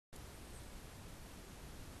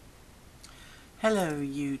Hello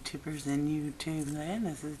YouTubers in YouTube land,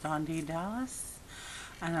 this is DawndeeDALLAS,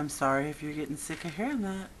 and I'm sorry if you're getting sick of hearing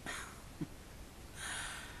that.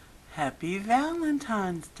 Happy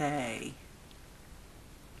Valentine's Day!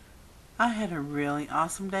 I had a really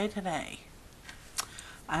awesome day today.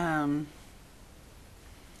 Got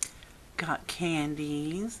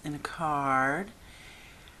candies and a card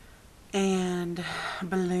and a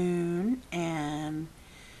balloon, and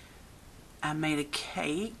I made a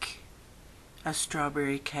cake, a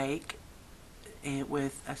strawberry cake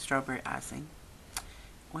with a strawberry icing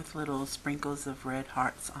with little sprinkles of red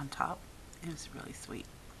hearts on top. It was really sweet.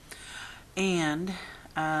 And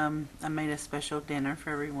I made a special dinner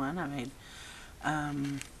for everyone. I made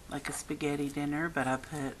like a spaghetti dinner, but I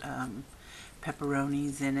put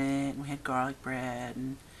pepperonis in it, and we had garlic bread,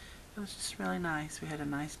 and it was just really nice. We had a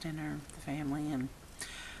nice dinner with the family. And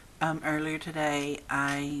earlier today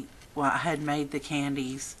I had made the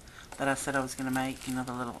candies that I said I was going to make, you know,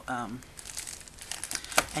 the little and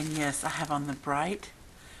yes, I have on the bright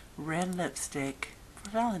red lipstick for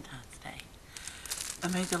Valentine's Day. I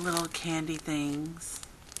made the little candy things,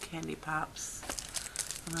 candy pops.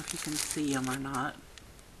 I don't know if you can see them or not.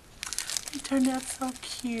 They turned out so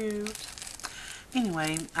cute.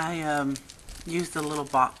 Anyway, I used the little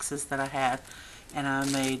boxes that I had, and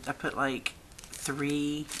I put like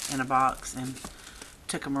 3 in a box and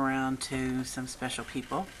took them around to some special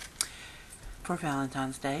people for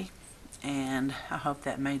Valentine's Day, and I hope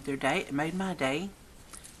that made their day. It made my day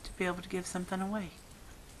to be able to give something away.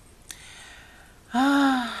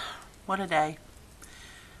 What a day.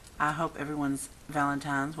 I hope everyone's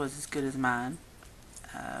Valentine's was as good as mine.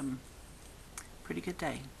 Pretty good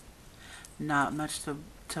day. Not much to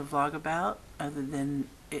vlog about other than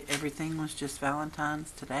everything was just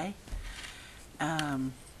Valentine's today. Let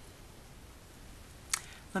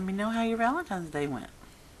me know how your Valentine's Day went.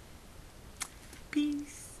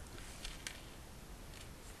 Peace.